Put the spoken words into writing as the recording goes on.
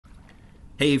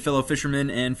Hey, fellow fishermen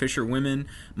and fisherwomen.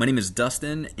 My name is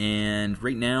Dustin, and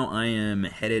right now I am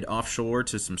headed offshore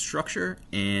to some structure.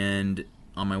 And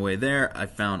on my way there, I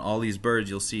found all these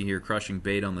birds you'll see here crushing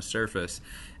bait on the surface.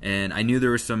 And I knew there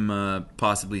was some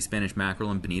possibly Spanish mackerel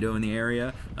and bonito in the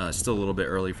area. Still a little bit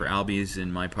early for albies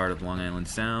in my part of Long Island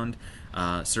Sound.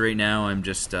 So right now I'm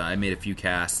just I made a few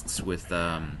casts with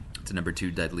it's a number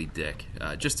 2 deadly dick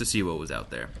just to see what was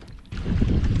out there.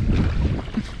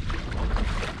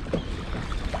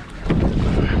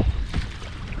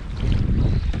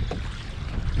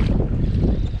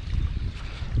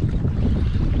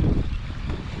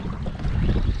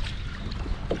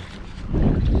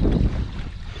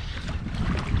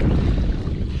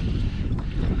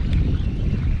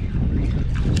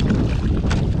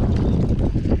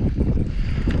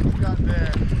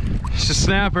 It's a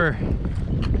snapper.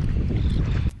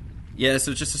 Yeah,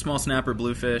 so it's just a small snapper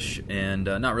bluefish, and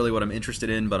not really what I'm interested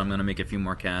in, but I'm going to make a few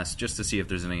more casts just to see if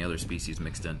there's any other species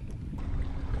mixed in.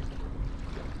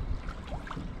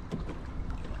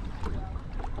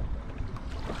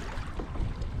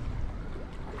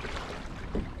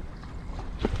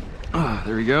 Ah,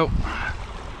 there we go.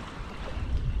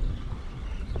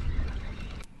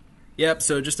 Yep,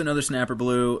 so just another snapper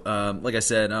blue. Like I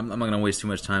said, I'm not going to waste too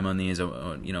much time on these.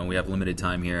 You know, we have limited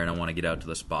time here, and I want to get out to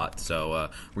the spot. So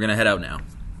we're going to head out now.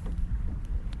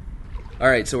 All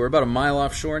right, so we're about a mile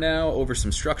offshore now, over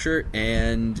some structure,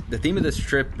 and the theme of this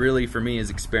trip really for me is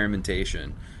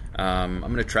experimentation. I'm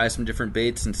going to try some different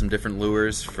baits and some different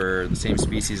lures for the same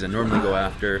species I normally go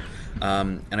after,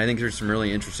 and I think there's some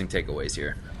really interesting takeaways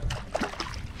here.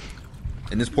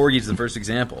 And this porgy is the first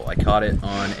example. I caught it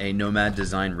on a Nomad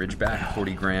Design Ridgeback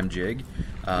 40-gram jig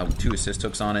with 2 assist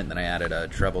hooks on it, and then I added a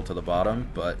treble to the bottom.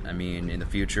 But I mean, in the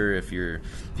future, if you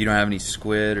don't have any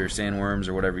squid or sandworms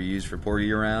or whatever you use for porgy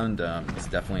around, it's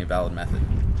definitely a valid method.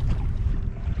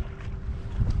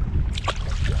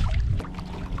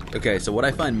 Okay, so what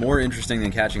I find more interesting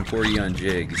than catching porgy on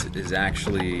jigs is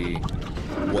actually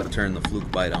what turned the fluke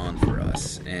bite on for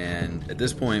us. And at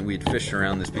this point, we'd fished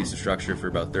around this piece of structure for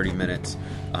about 30 minutes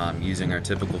using our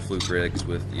typical fluke rigs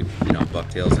with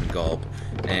bucktails and gulp,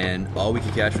 and all we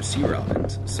could catch was sea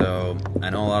robins. So I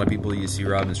know a lot of people use sea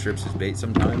robin strips as bait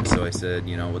sometimes, so I said,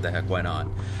 what the heck, why not?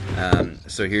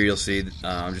 So here you'll see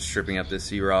I'm just stripping up this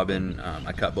sea robin.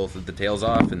 I cut both of the tails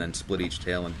off and then split each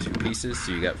tail into 2 pieces,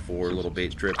 so you got 4 little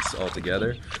bait strips all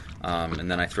together. And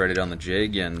then I threaded on the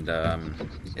jig, and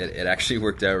it actually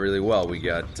worked out really well. We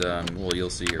got, well, you'll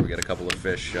see here, we got a couple of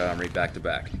fish right back to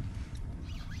back.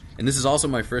 And this is also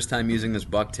my first time using this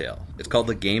bucktail. It's called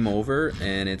the Game Over,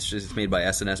 and it's made by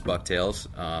S&S Bucktails.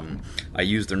 I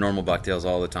use their normal bucktails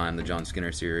all the time, the John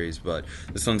Skinner series, but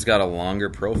this one's got a longer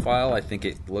profile. I think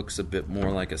it looks a bit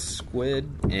more like a squid,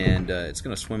 and it's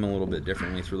going to swim a little bit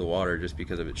differently through the water just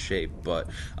because of its shape. But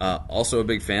also a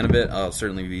big fan of it. I'll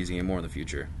certainly be using it more in the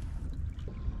future.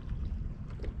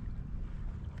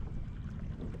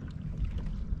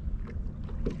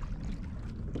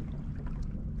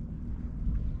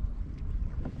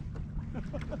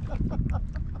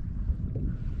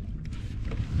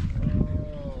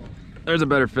 There's a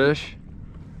better fish.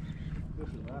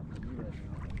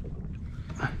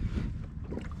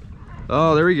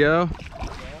 Oh, there we go.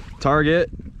 Target.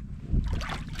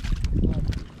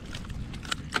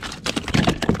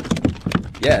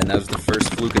 Yeah, and that was the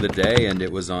first fluke of the day, and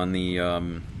it was on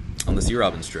the sea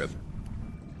robin strip.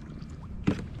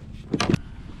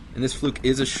 And this fluke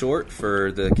is a short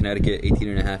for the Connecticut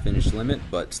 18.5-inch limit,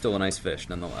 but still a nice fish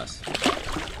nonetheless.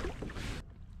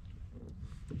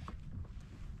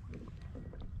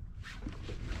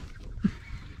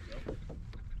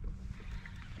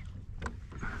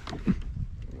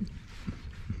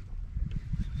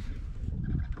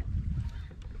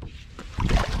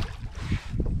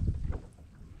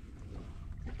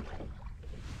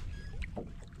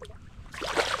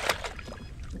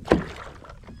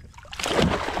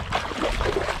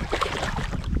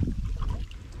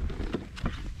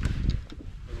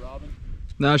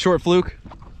 Now, short fluke.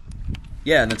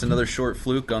 Yeah, and that's another short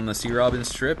fluke on the sea robin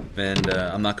strip, and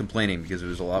I'm not complaining because there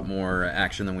was a lot more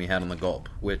action than we had on the gulp,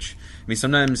 which, I mean,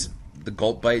 sometimes the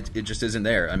gulp bite, it just isn't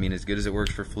there. I mean, as good as it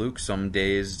works for fluke, some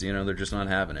days, they're just not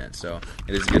having it, so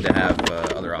it is good to have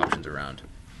other options around.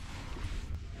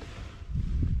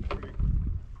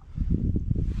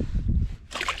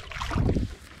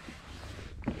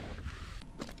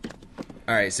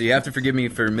 Alright, so you have to forgive me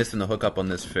for missing the hookup on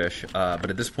this fish, but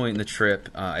at this point in the trip,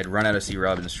 I'd run out of sea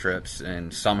robin strips,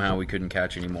 and somehow we couldn't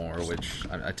catch any more, which,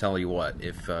 I tell you what,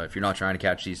 if you're not trying to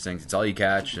catch these things, it's all you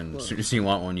catch, and as soon as you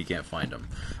want one, you can't find them.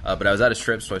 But I was out of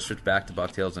strips, so I switched back to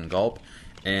bucktails and gulp,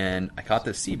 and I caught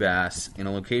this sea bass in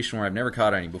a location where I've never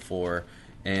caught any before,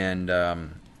 and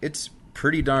it's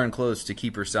pretty darn close to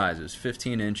keeper size. It was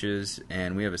 15 inches,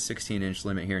 and we have a 16-inch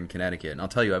limit here in Connecticut. And I'll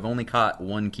tell you, I've only caught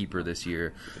one keeper this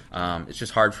year. It's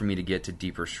just hard for me to get to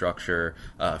deeper structure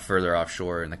further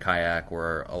offshore in the kayak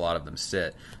where a lot of them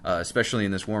sit, especially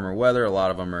in this warmer weather. A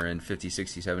lot of them are in 50,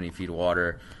 60, 70 feet of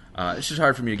water. It's just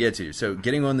hard for me to get to. So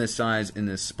getting on this size in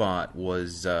this spot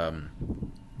was,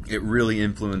 it really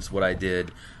influenced what I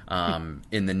did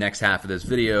in the next half of this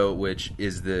video, which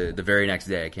is the very next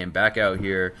day. I came back out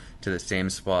here to the same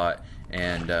spot,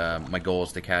 and my goal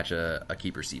is to catch a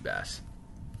keeper sea bass.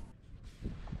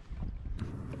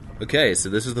 Okay, so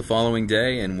this is the following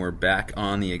day, and we're back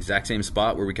on the exact same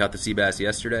spot where we caught the sea bass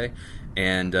yesterday.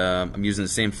 And I'm using the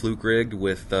same fluke rig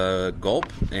with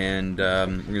Gulp, and we're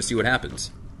going to see what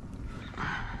happens.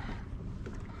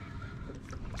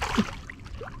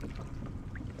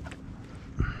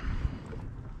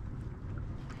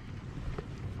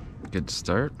 Good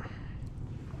start.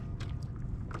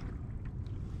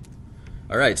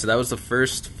 Alright, so that was the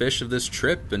first fish of this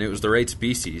trip, and it was the right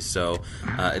species. So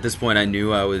at this point I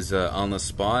knew I was on the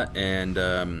spot, and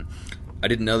I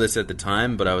didn't know this at the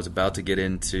time, but I was about to get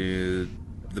into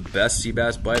the best sea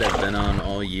bass bite I've been on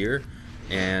all year,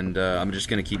 and I'm just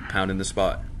going to keep pounding the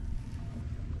spot.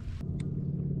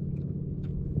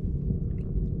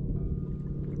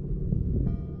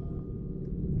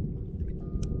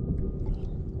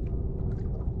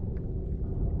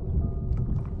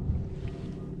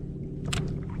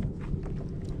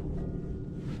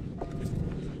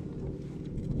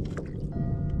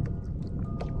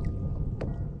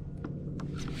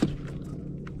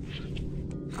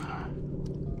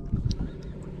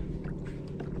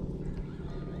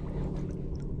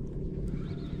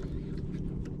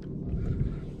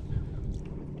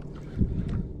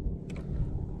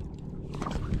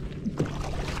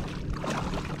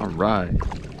 All right.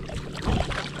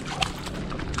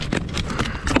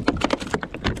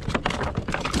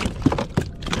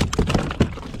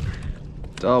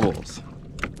 Doubles.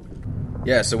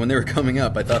 Yeah, so when they were coming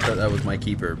up, I thought that was my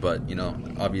keeper, but, you know,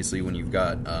 obviously when you've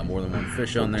got more than one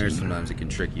fish on there, sometimes it can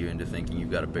trick you into thinking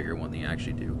you've got a bigger one than you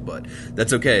actually do, but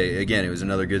that's okay. Again, it was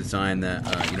another good sign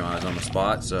that, you know, I was on the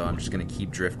spot, so I'm just going to keep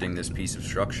drifting this piece of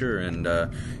structure, and,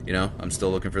 you know, I'm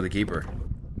still looking for the keeper.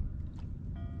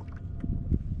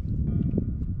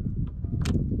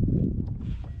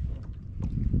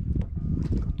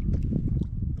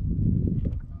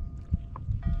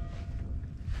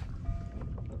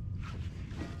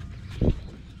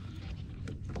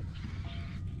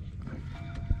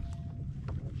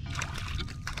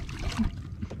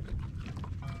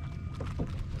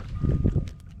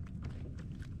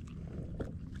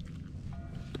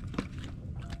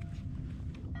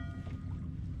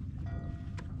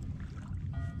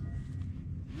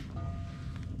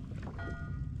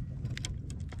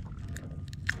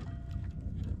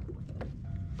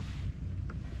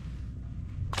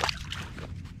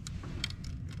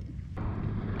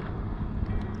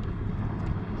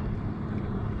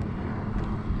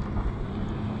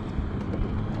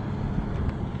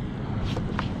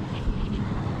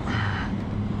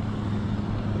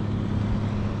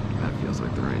 Feels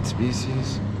like the right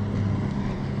species.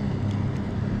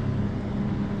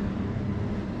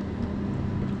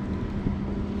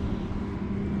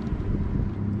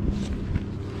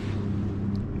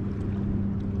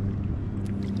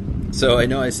 So I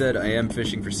know I said I am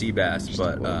fishing for sea bass,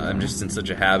 but I'm just in such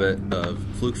a habit of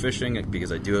fluke fishing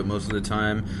because I do it most of the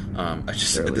time. I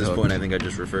just at this point I think I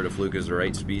just refer to fluke as the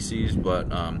right species, but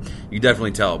you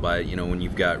definitely tell by, you know, when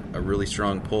you've got a really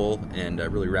strong pull and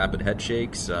really rapid head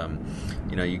shakes.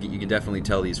 You know, you can definitely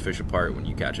tell these fish apart when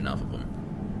you catch enough of them.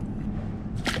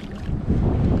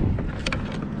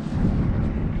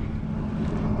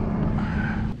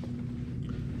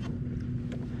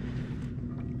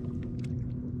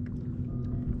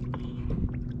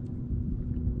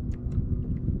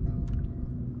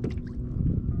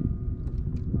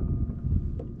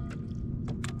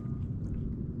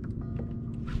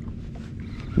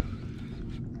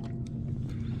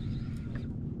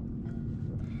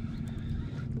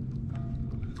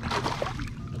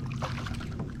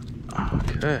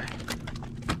 Okay.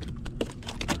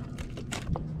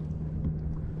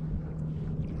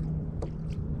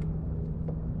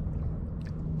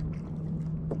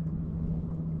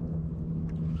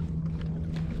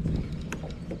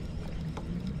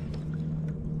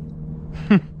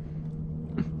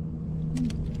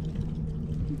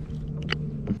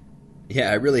 Yeah,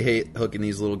 I really hate hooking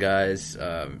these little guys.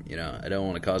 You know, I don't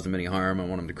want to cause them any harm. I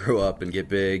want them to grow up and get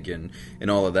big and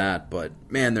all of that. But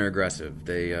man, they're aggressive.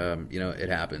 They, you know, it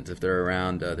happens. If they're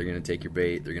around, they're going to take your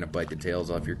bait. They're going to bite the tails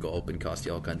off your gulp and cost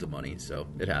you all kinds of money. So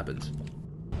it happens.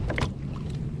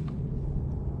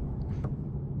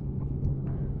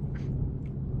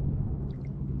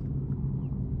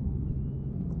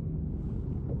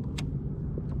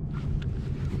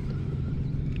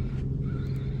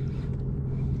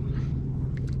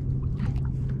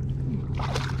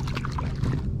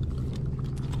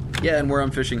 Yeah, and where I'm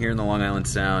fishing here in the Long Island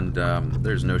Sound,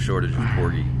 there's no shortage of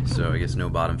porgy, so I guess no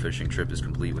bottom fishing trip is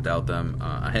complete without them.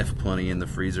 I have plenty in the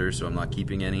freezer, so I'm not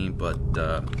keeping any, but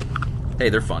hey,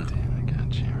 they're fun. Damn, I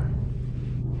got you.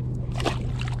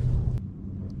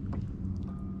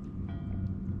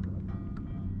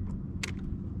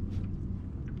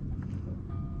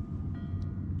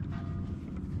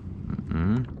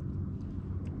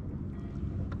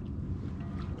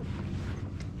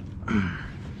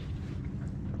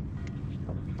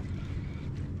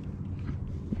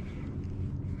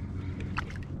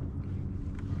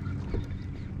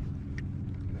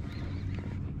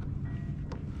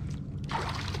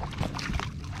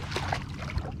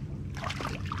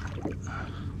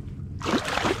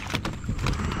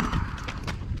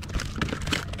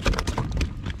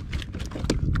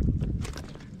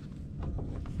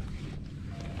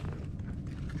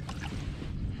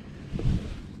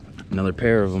 Another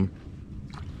pair of them.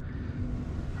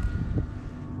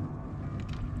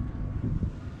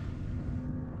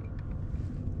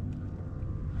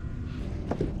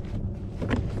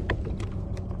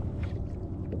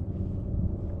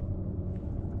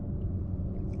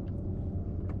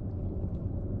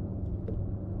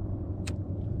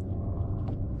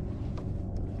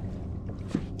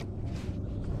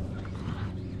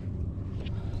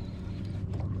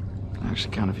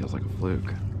 Actually kind of feels like a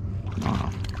fluke. Oh.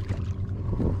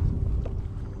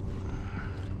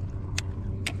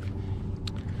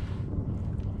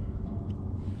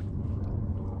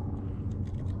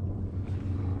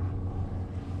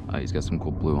 Oh, he's got some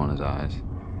cool blue on his eyes.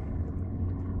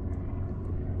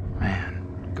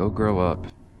 Man, go grow up.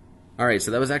 Alright,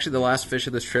 so that was actually the last fish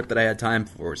of this trip that I had time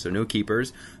for, so no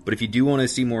keepers. But if you do want to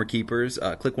see more keepers,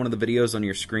 click one of the videos on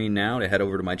your screen now to head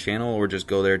over to my channel, or just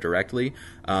go there directly.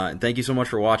 And thank you so much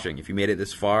for watching. If you made it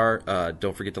this far,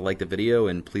 don't forget to like the video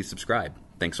and please subscribe.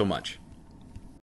 Thanks so much.